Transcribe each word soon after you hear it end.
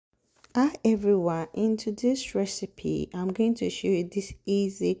Hi everyone, in today's recipe I'm going to show you this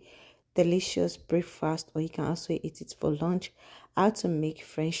easy delicious breakfast, or you can also eat it for lunch, how to make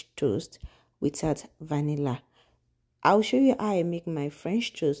French toast without vanilla. I'll show you how I make my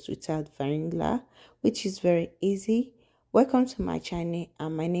French toast without vanilla, which is very easy. Welcome to my channel,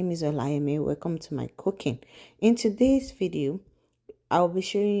 and my name is Olayemi. Welcome to my cooking. In today's video I'll be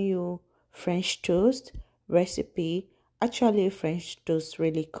showing you French toast recipe. Actually, French toast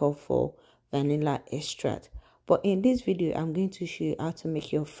really call for vanilla extract. But in this video, I'm going to show you how to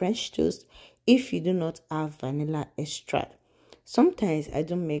make your French toast if you do not have vanilla extract. Sometimes I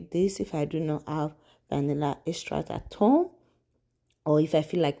don't make this if I do not have vanilla extract at home, or if I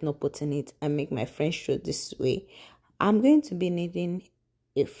feel like not putting it, I make my French toast this way. I'm going to be needing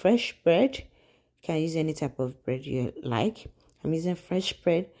a fresh bread. You can use any type of bread you like. I'm using fresh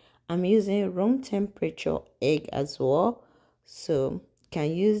bread. I'm using room temperature egg as well. So you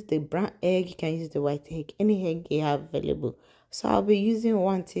can use the brown egg, you can use the white egg, any egg you have available. So I'll be using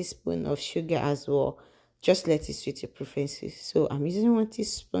 1 teaspoon of sugar as well. Just let it suit your preferences. So I'm using 1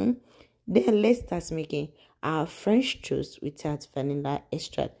 teaspoon. Then let's start making our French toast without vanilla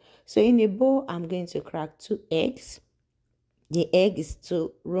extract. So in a bowl, I'm going to crack 2 eggs. The egg is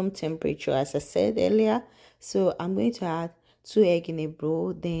to room temperature, as I said earlier. So I'm going to add 2 eggs in a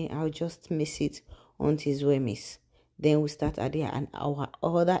bowl. Then I'll just mix it until it's well mixed. Then we'll start adding our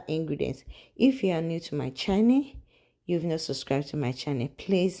other ingredients. If you are new to my channel, you've not subscribed to my channel,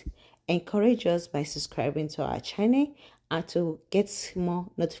 please encourage us by subscribing to our channel, and to get more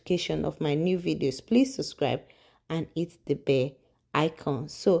notification of my new videos, please subscribe and hit the bell icon.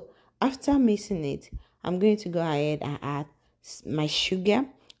 So after mixing it, I'm going to go ahead and add my sugar.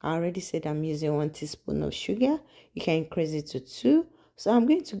 I already said I'm using 1 teaspoon of sugar. You can increase it to 2. So I'm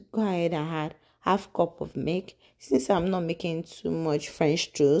going to go ahead and add half cup of milk. Since I'm not making too much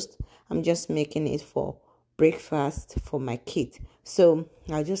French toast, I'm just making it for breakfast for my kids. So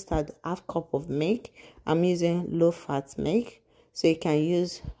I just add half cup of milk. I'm using low fat milk. So you can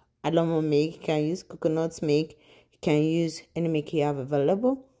use almond milk, you can use coconut milk, you can use any milk you have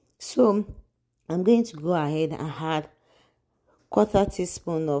available. So I'm going to go ahead and add 1/4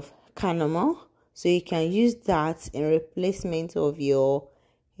 teaspoon of cinnamon. So you can use that in replacement of your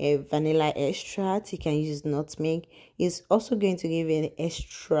vanilla extract. You can use nutmeg. It's also going to give you an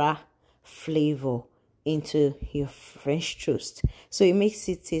extra flavor into your French toast, so it makes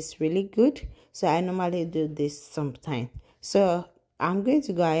it taste really good. So I normally do this sometimes. So I'm going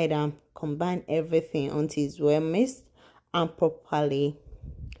to go ahead and combine everything until it's well mixed and properly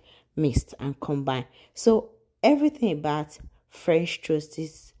mixed and combined. So everything about French toast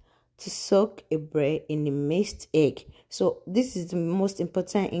is to soak a bread in a mixed egg. So this is the most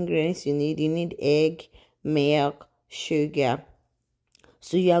important ingredients you need. You need egg, milk, sugar.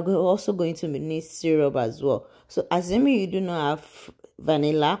 So you are also going to need syrup as well. So assuming you do not have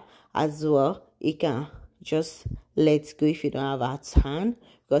vanilla as well, you can just let go if you don't have at hand,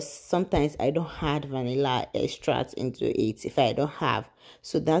 because sometimes I don't add vanilla extract into it if I don't have.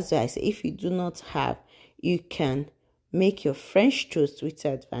 So that's why I say if you do not have, you can make your French toast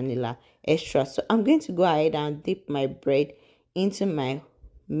without vanilla extract. So I'm going to go ahead and dip my bread into my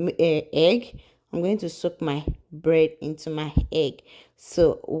egg. I'm going to soak my bread into my egg.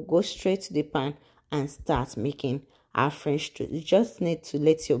 So we'll go straight to the pan and start making our French toast. You just need to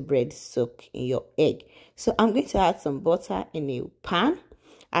let your bread soak in your egg. So I'm going to add some butter in a pan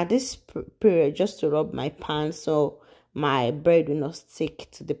at this period, just to rub my pan so my bread will not stick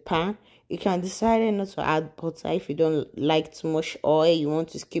to the pan. You can decide not to add butter if you don't like too much oil, you want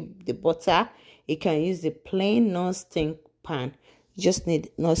to skip the butter. You can use the plain non-stick pan. You just need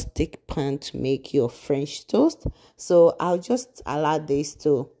non-stick pan to make your French toast. So I'll just allow this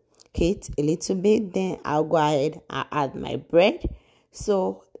to heat a little bit. Then I'll go ahead and add my bread.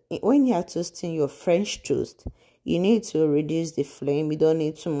 So when you are toasting your French toast, you need to reduce the flame. You don't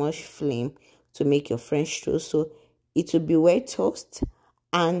need too much flame to make your French toast. So it will be well toast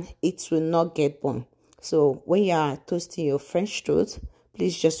and it will not get burned. So when you are toasting your French toast,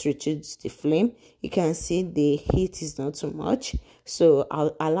 please just reduce the flame. You can see the heat is not too much. So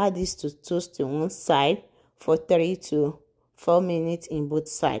I'll allow this to toast on one side for 3 to 4 minutes in both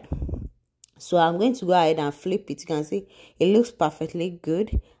sides. So I'm going to go ahead and flip it. You can see it looks perfectly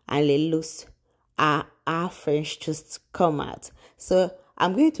good, and it looks our French toast come out. So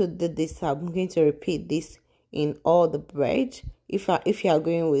I'm going to do this. I'm going to repeat this in all the bread. If you are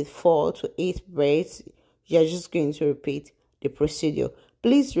going with 4 to 8 breads, you're just going to repeat the procedure.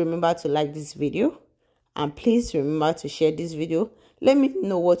 Please remember to like this video, and please remember to share this video. Let me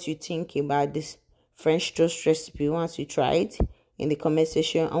know what you think about this French toast recipe once you try it in the comment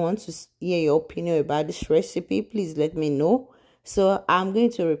section. I want to hear your opinion about this recipe. Please let me know. So I'm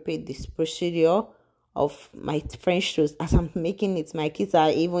going to repeat this procedure of my French toast as I'm making it. My kids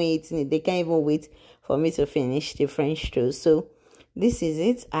are even eating it. They can't even wait for me to finish the French toast. So this is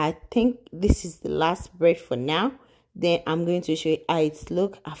it. I think this is the last bread for now. Then I'm going to show you how it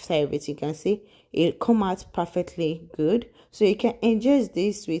looks after everything. You can see it come out perfectly good. So you can enjoy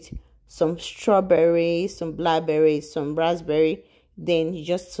this with some strawberry, some blackberries, some raspberry. Then you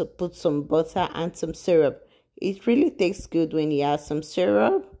just put some butter and some syrup. It really tastes good when you add some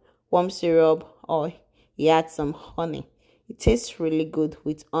syrup, warm syrup, or you add some honey. It tastes really good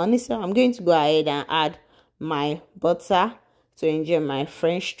with honey. So I'm going to go ahead and add my butter to enjoy my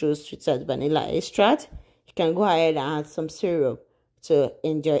French toast without vanilla extract. You can go ahead and add some syrup to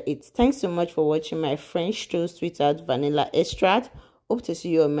enjoy it. Thanks so much for watching my French toast without vanilla extract. Hope to see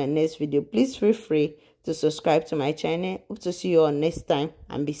you on my next video. Please feel free to subscribe to my channel. Hope to see you all next time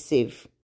and be safe.